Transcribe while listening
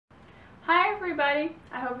everybody!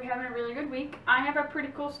 I hope you're having a really good week. I have a pretty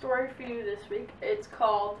cool story for you this week. It's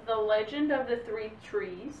called The Legend of the Three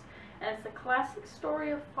Trees, and it's the classic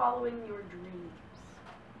story of following your dreams.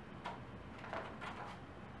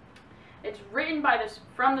 It's written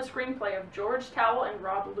from the screenplay of George Taweel and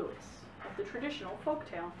Rob Lewis of the traditional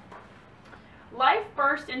folktale. Life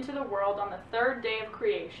burst into the world on the third day of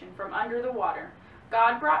creation from under the water.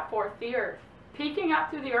 God brought forth the earth. Peeking up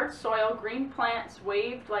through the earth's soil, green plants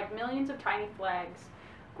waved like millions of tiny flags.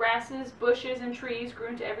 Grasses, bushes, and trees grew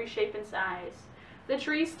into every shape and size. The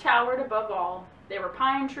trees towered above all. They were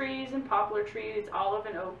pine trees and poplar trees, olive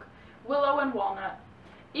and oak, willow and walnut.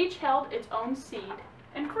 Each held its own seed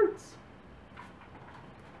and fruits.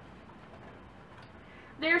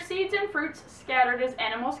 Their seeds and fruits scattered as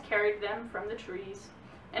animals carried them from the trees.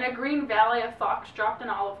 In a green valley, a fox dropped an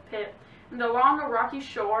olive pit, and along a rocky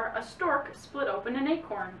shore, a stork split open an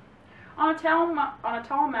acorn. On a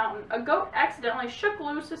tall mountain, a goat accidentally shook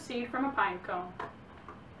loose a seed from a pine cone.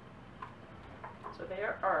 So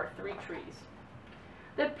there are three trees.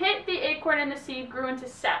 The pit, the acorn, and the seed grew into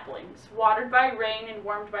saplings, watered by rain and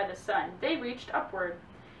warmed by the sun. They reached upward.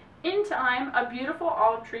 In time, a beautiful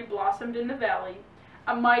olive tree blossomed in the valley.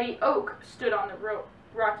 A mighty oak stood on the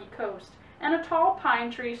rocky coast, and a tall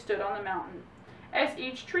pine tree stood on the mountain. As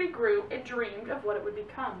each tree grew, it dreamed of what it would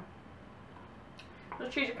become.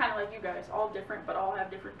 Those trees are kind of like you guys, all different, but all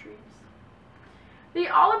have different dreams. The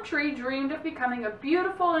olive tree dreamed of becoming a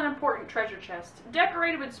beautiful and important treasure chest.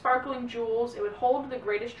 Decorated with sparkling jewels, it would hold the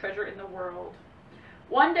greatest treasure in the world.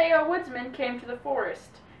 One day a woodsman came to the forest.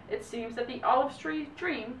 It seems that the olive tree's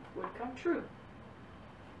dream would come true.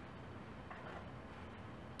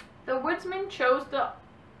 The woodsman chose the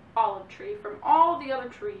olive tree from all the other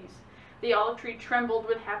trees. The olive tree trembled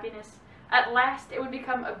with happiness. At last it would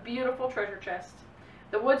become a beautiful treasure chest.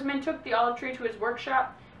 The woodsman took the olive tree to his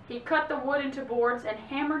workshop. He cut the wood into boards and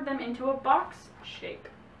hammered them into a box shape.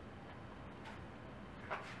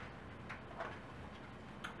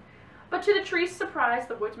 But to the tree's surprise,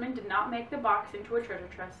 the woodsman did not make the box into a treasure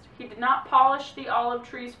chest. He did not polish the olive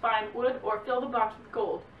tree's fine wood or fill the box with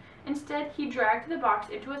gold. Instead, he dragged the box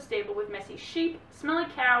into a stable with messy sheep, smelly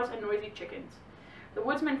cows, and noisy chickens. The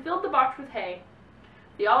woodsman filled the box with hay.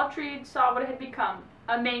 The olive tree saw what it had become,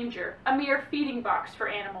 a manger, a mere feeding box for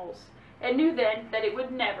animals, and knew then that it would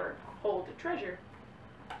never hold a treasure.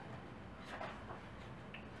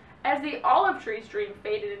 As the olive tree's dream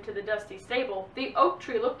faded into the dusty stable, the oak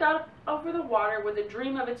tree looked out over the water with a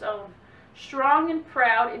dream of its own. Strong and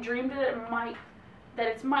proud, it dreamed that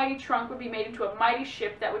its mighty trunk would be made into a mighty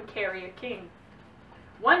ship that would carry a king.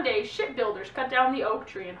 One day, shipbuilders cut down the oak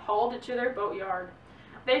tree and hauled it to their boatyard.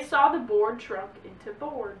 They saw the board trunk into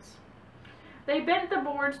boards. They bent the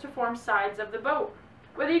boards to form sides of the boat.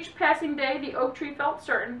 With each passing day, the oak tree felt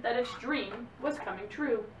certain that its dream was coming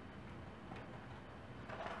true.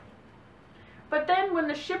 But then, when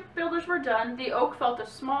the shipbuilders were done, the oak felt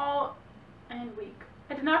small and weak.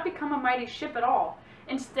 It did not become a mighty ship at all.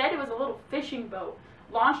 Instead, it was a little fishing boat,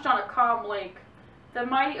 launched on a calm lake. The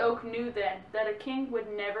mighty oak knew then that a king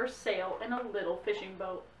would never sail in a little fishing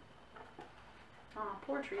boat. Ah,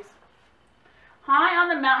 poor trees. High on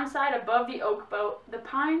the mountainside above the oak boat, the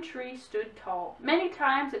pine tree stood tall. Many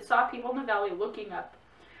times it saw people in the valley looking up.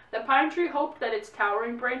 The pine tree hoped that its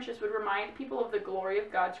towering branches would remind people of the glory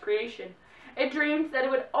of God's creation. It dreamed that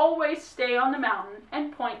it would always stay on the mountain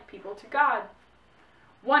and point people to God.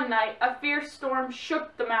 One night, a fierce storm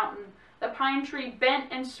shook the mountain. The pine tree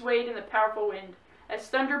bent and swayed in the powerful wind. As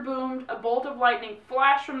thunder boomed, a bolt of lightning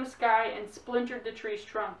flashed from the sky and splintered the tree's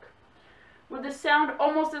trunk. With a sound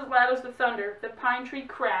almost as loud as the thunder, the pine tree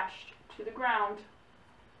crashed to the ground.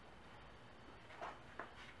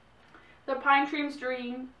 The pine tree's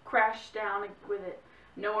dream crashed down with it.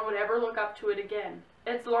 No one would ever look up to it again.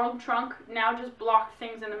 Its long trunk now just blocked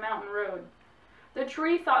things in the mountain road. The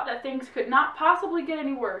tree thought that things could not possibly get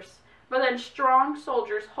any worse, but then strong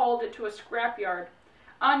soldiers hauled it to a scrapyard.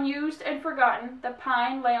 Unused and forgotten, the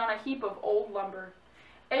pine lay on a heap of old lumber.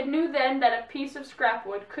 It knew then that a piece of scrap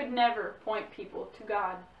wood could never point people to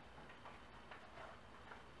God.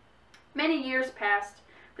 Many years passed.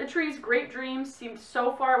 The tree's great dreams seemed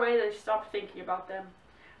so far away that they stopped thinking about them.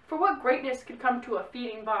 For what greatness could come to a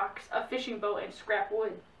feeding box, a fishing boat, and scrap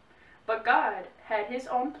wood? But God had his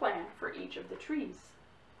own plan for each of the trees.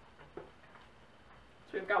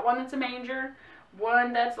 So we've got one that's a manger,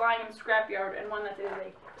 one that's lying in the scrapyard, and one that is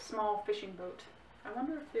a small fishing boat. I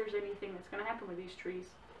wonder if there's anything that's going to happen with these trees.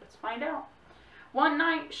 Let's find out. One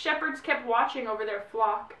night, shepherds kept watching over their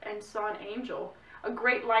flock and saw an angel. A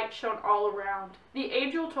great light shone all around. The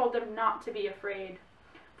angel told them not to be afraid.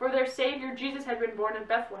 For their Savior, Jesus, had been born in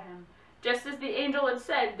Bethlehem. Just as the angel had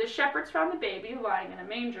said, the shepherds found the baby lying in a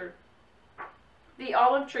manger. The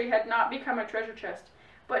olive tree had not become a treasure chest,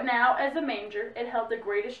 but now, as a manger, it held the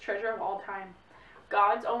greatest treasure of all time,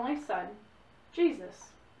 God's only Son,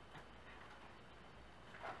 Jesus.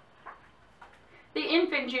 The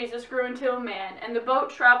infant Jesus grew into a man, and the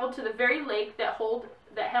boat traveled to the very lake that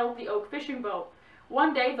held the oak fishing boat.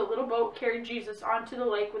 One day, the little boat carried Jesus onto the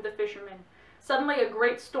lake with the fishermen. Suddenly, a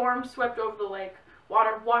great storm swept over the lake.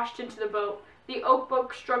 Water washed into the boat. The oak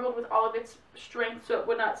boat struggled with all of its strength so it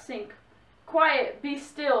would not sink. "Quiet, be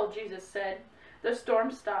still," Jesus said. The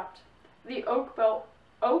storm stopped. The oak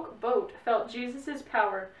boat felt Jesus'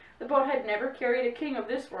 power. The boat had never carried a king of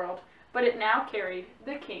this world, but it now carried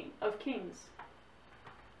the King of Kings.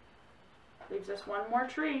 Leaves us one more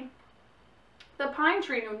tree. The pine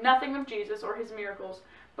tree knew nothing of Jesus or his miracles,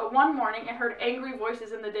 but one morning it heard angry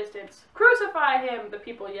voices in the distance. "Crucify him!" the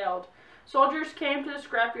people yelled. Soldiers came to the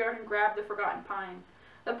scrapyard and grabbed the forgotten pine.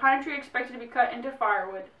 The pine tree expected to be cut into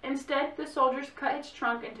firewood. Instead, the soldiers cut its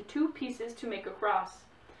trunk into 2 pieces to make a cross.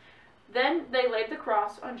 Then they laid the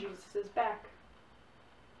cross on Jesus' back.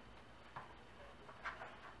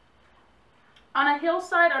 On a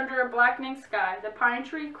hillside under a blackening sky, the pine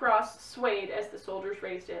tree cross swayed as the soldiers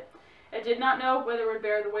raised it. It did not know whether it would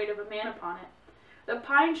bear the weight of a man upon it. The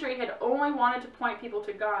pine tree had only wanted to point people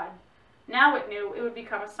to God. Now it knew it would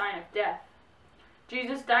become a sign of death.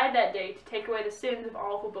 Jesus died that day to take away the sins of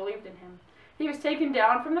all who believed in him. He was taken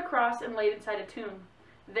down from the cross and laid inside a tomb.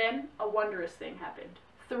 Then a wondrous thing happened.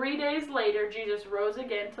 3 days later, Jesus rose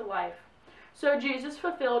again to life. So Jesus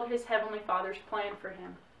fulfilled his heavenly Father's plan for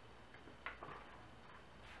him.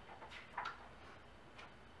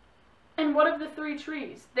 And what of the 3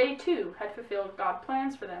 trees? They too had fulfilled God's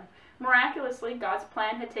plans for them. Miraculously, God's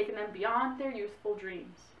plan had taken them beyond their youthful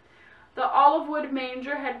dreams. The olive wood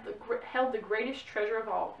manger had held the greatest treasure of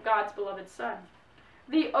all, God's beloved Son.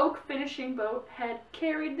 The oak finishing boat had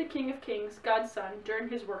carried the King of Kings, God's Son, during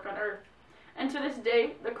his work on earth. And to this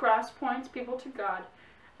day, the cross points people to God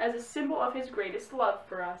as a symbol of his greatest love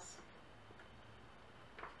for us.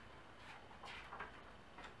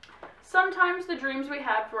 Sometimes the dreams we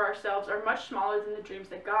have for ourselves are much smaller than the dreams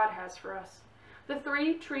that God has for us. The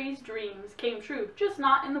 3 trees' dreams came true, just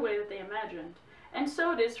not in the way that they imagined. And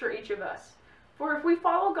so it is for each of us. For if we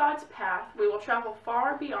follow God's path, we will travel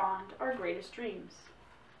far beyond our greatest dreams.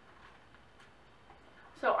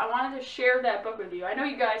 So I wanted to share that book with you. I know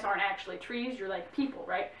you guys aren't actually trees, you're like people,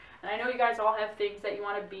 right? And I know you guys all have things that you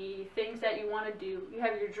want to be, things that you want to do. You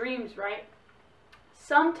have your dreams, right?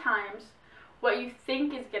 Sometimes what you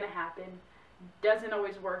think is going to happen doesn't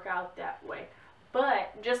always work out that way.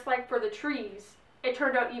 But just like for the trees, it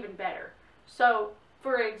turned out even better. So,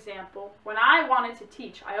 for example, when I wanted to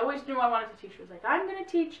teach, I always knew I wanted to teach. I was like, I'm going to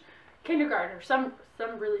teach kindergarten or some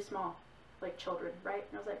really small, like children, right?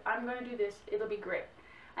 And I was like, I'm going to do this. It'll be great.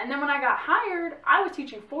 And then when I got hired, I was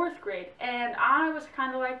teaching 4th grade, and I was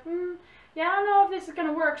kind of like, yeah, I don't know if this is going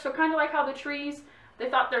to work. So kind of like how the trees, they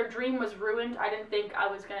thought their dream was ruined. I didn't think I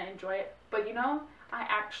was going to enjoy it. But you know, I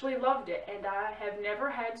actually loved it, and I have never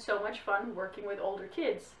had so much fun working with older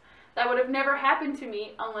kids. That would have never happened to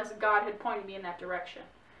me unless God had pointed me in that direction.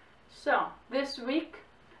 So, this week,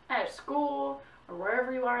 at school, or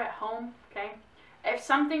wherever you are at home, okay, if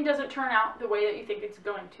something doesn't turn out the way that you think it's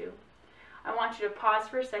going to, I want you to pause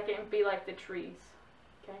for a second and be like the trees,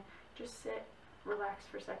 okay? Just sit, relax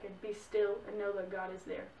for a second, be still, and know that God is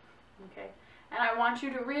there, okay? And I want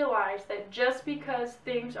you to realize that just because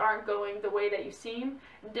things aren't going the way that you seem,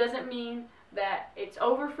 doesn't mean that it's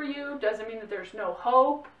over for you, doesn't mean that there's no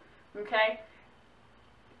hope, okay?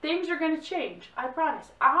 Things are going to change, I promise.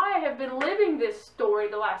 I have been living this story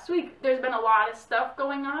the last week. There's been a lot of stuff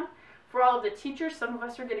going on for all of the teachers. Some of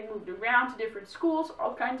us are getting moved around to different schools,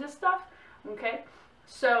 all kinds of stuff, okay?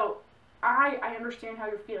 So I understand how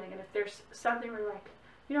you're feeling, and if there's something where you're like,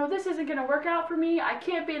 you know, this isn't going to work out for me, I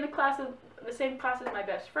can't be in the same class as my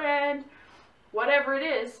best friend, whatever it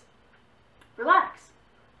is, relax,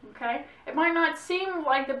 okay? It might not seem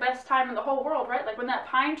like the best time in the whole world, right? Like when that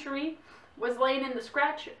pine tree was laying in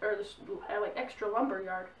the like extra lumber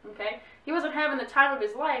yard, okay? He wasn't having the time of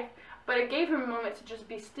his life, but it gave him a moment to just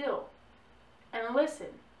be still and listen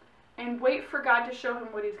and wait for God to show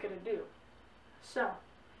him what he's going to do. So,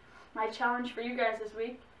 my challenge for you guys this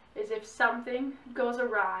week is if something goes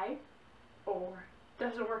awry or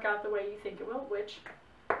doesn't work out the way you think it will, which,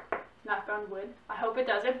 knock on wood, I hope it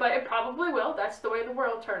doesn't, but it probably will. That's the way the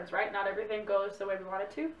world turns, right? Not everything goes the way we want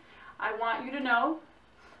it to. I want you to know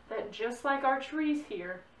that just like our trees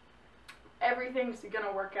here, everything's going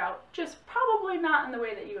to work out, just probably not in the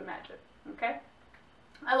way that you imagine, okay?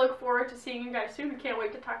 I look forward to seeing you guys soon. I can't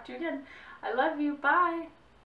wait to talk to you again. I love you. Bye.